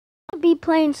be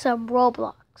playing some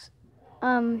Roblox.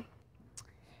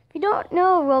 If you don't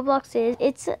know what Roblox is,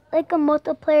 it's like a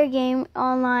multiplayer game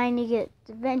online. You get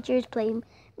adventures, play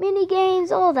mini games,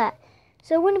 all that.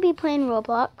 So we're gonna be playing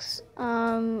Roblox.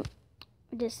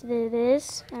 Just did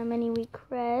this. Many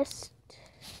request.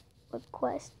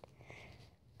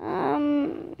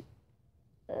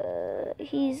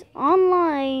 He's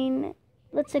online.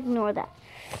 Let's ignore that.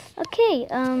 Okay.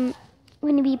 We're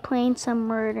gonna be playing some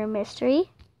murder mystery.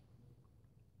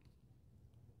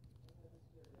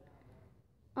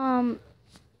 How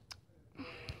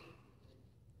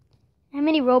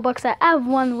many Robux? I have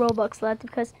 1 Robux left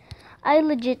because I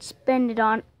legit spend it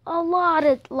on a lot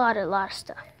of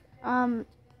stuff.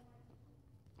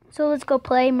 So let's go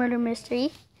play murder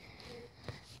mystery.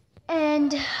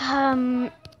 And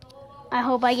I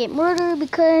hope I get murdered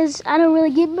because I don't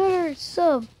really get murdered.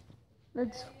 So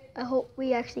I hope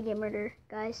we actually get murdered,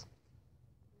 guys.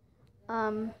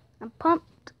 I'm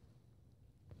pumped.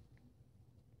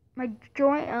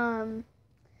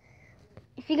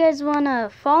 If you guys wanna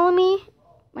follow me,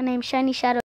 my name's Shiny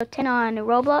Shadow 10 on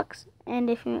Roblox, and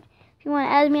if you wanna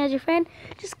add me as your friend,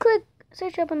 just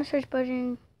search up on the search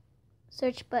button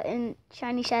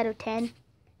Shiny Shadow 10,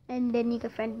 and then you can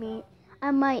friend me.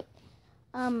 I might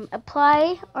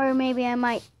apply, or maybe I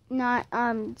might not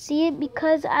see it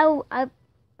because I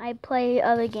play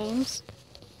other games.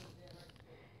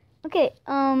 Okay,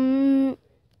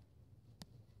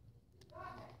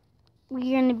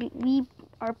 we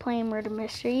are playing murder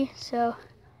mystery, so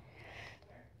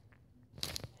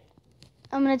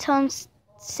I'm gonna tell him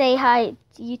say hi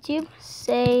to YouTube.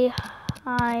 Say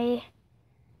hi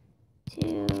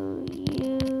to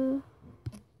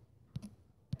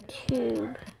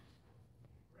YouTube.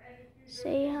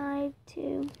 Say hi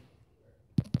to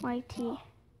YT.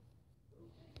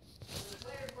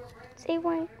 Say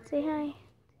hi.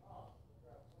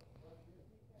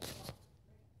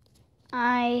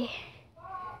 I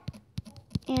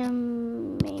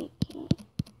am making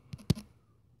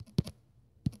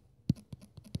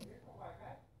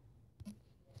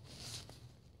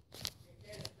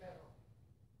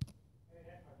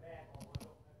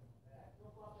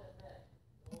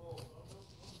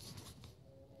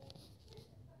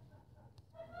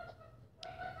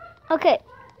okay.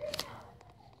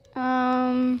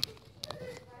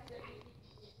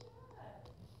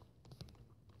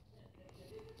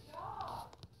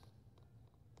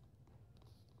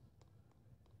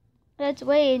 Let's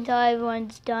wait until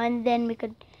everyone's done, then we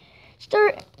could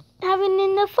start having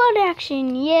in the fun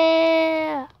action.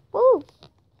 Yeah! Woo!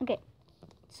 Okay,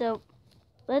 so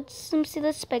let's see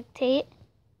the spectate.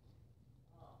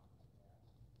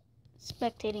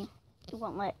 Spectating. It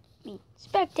won't let me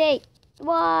spectate.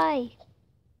 Why?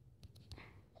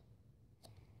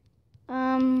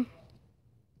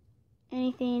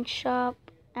 Anything in shop.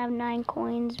 I have 9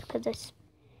 coins because I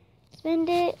spend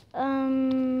it.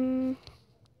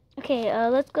 Okay,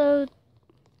 let's go to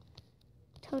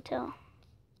hotel.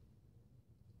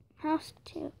 House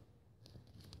 2.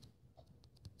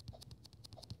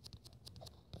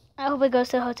 I hope it goes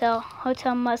to hotel.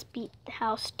 Hotel must beat the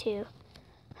house 2.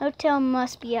 Hotel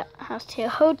must be a house 2.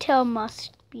 Hotel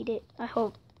must beat it. I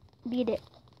hope. Beat it.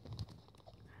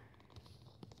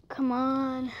 Come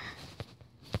on.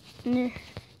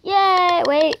 Yay!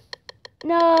 Wait.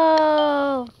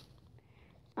 No.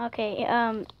 Okay,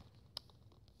 I'm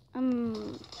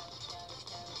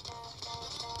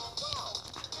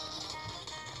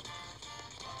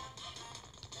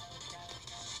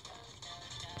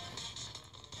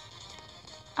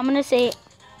gonna say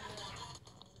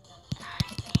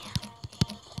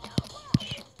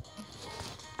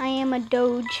I am a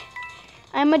doge.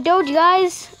 I'm a doge,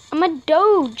 guys. I'm a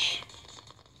doge.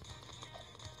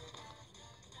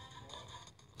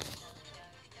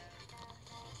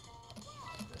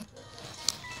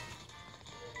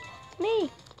 Me.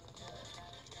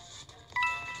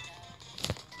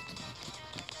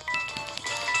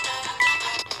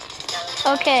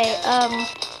 Okay,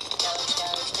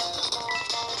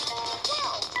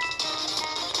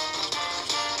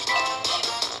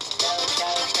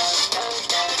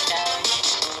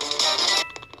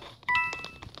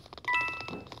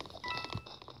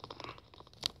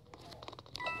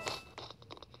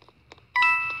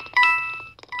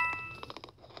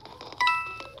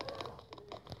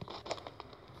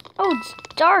 oh, it's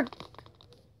dark.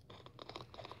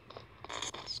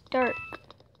 It's dark.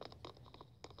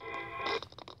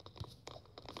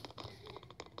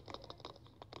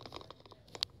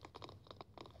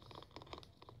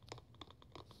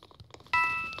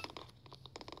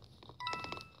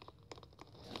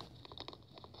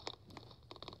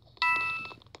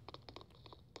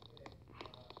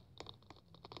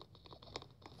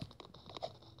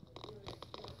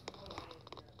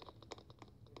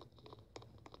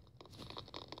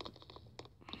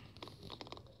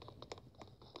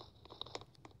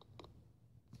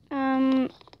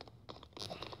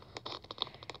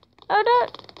 Oh no!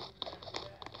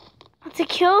 That's a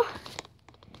kill.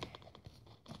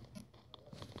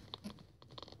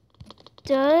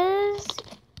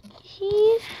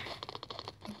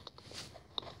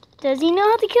 Does he know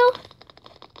how to kill?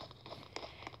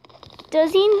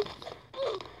 Does he?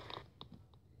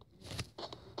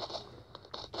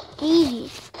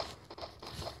 Easy.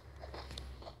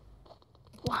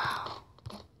 Wow.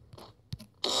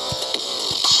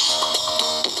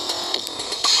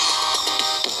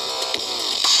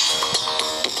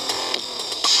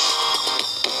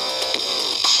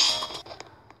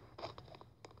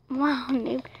 Wow,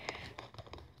 noob.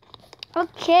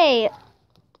 Okay.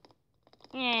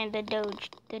 And the Doge.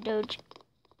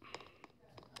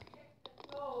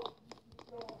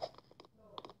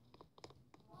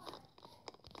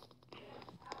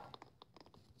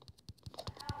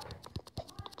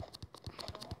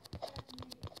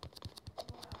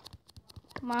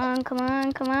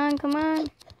 Come on.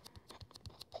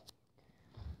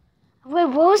 Wait,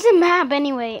 what was the map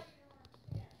anyway?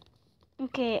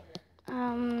 Okay.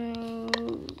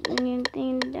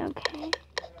 Okay.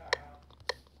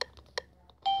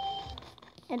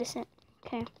 Edison.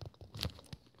 Okay.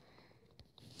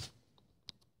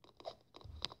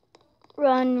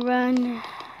 Run.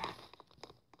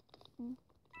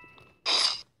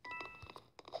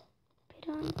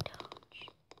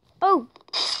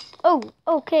 Oh,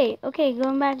 okay,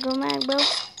 going back, bro.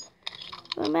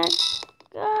 Going back.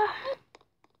 Ah.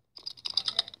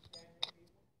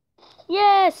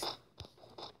 Yes!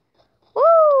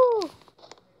 Woo!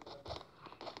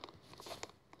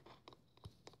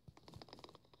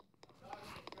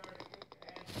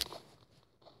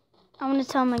 I'm gonna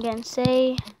tell him again.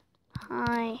 Say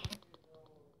hi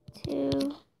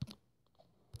to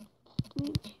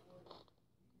each.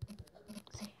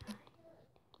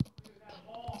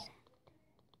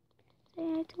 Say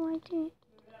hi to my team.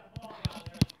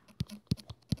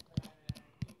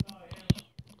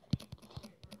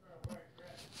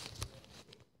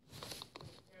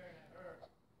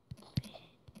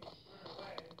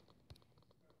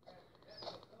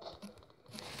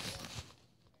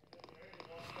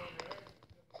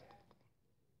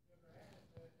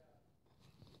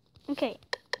 Okay.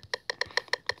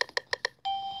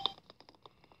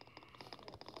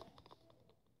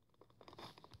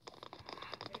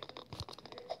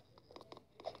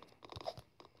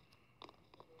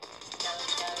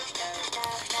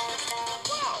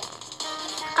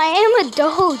 I am a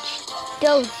Doge.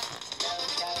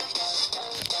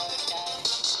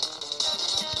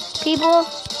 People,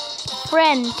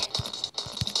 friend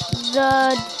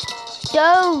the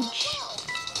Doge.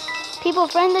 People,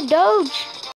 friend the Doge.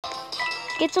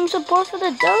 Get some support for the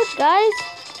Doge, guys.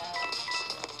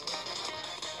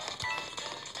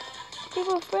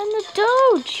 People, friend the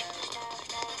Doge.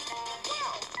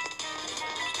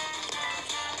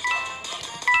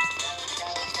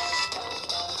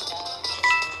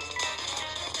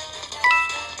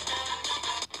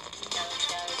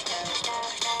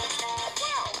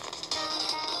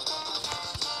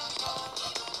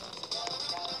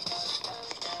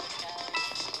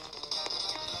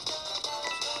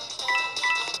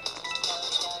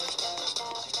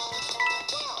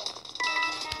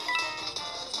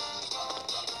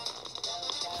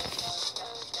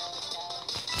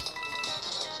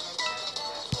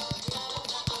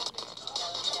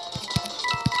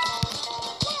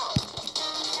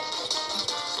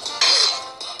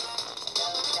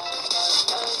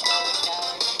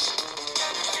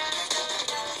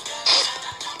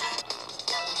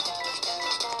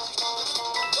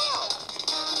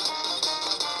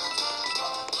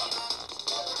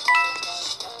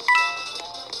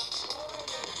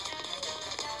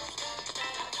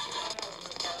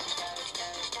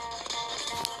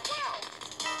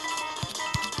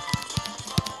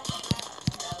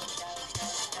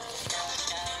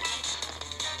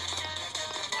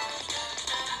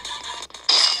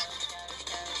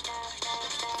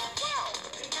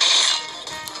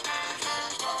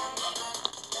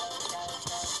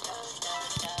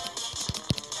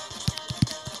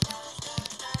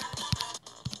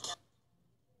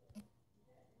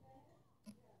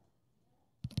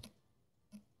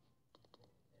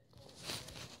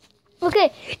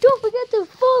 Okay, don't forget to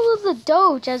follow the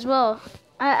Doge as well.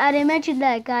 I didn't mention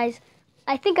that, guys.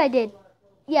 I think I did.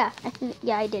 Yeah,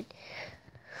 I did.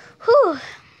 Whew.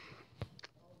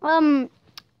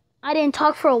 I didn't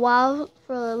talk for a while,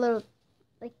 for a little,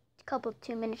 like, couple of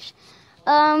 2 minutes.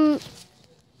 That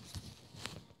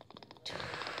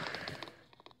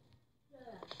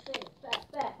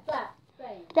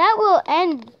will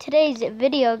end today's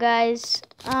video, guys.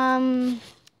 I'm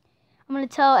gonna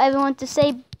tell everyone to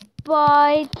say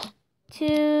bye.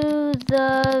 to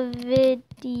the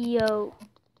video.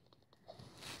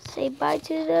 Say bye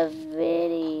to the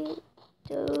video,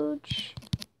 Doge.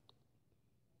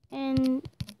 And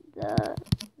the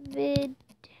video.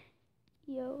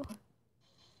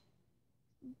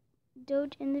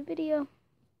 Doge in the video.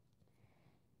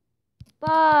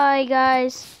 Bye,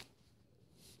 guys.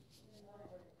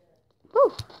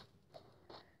 Woo.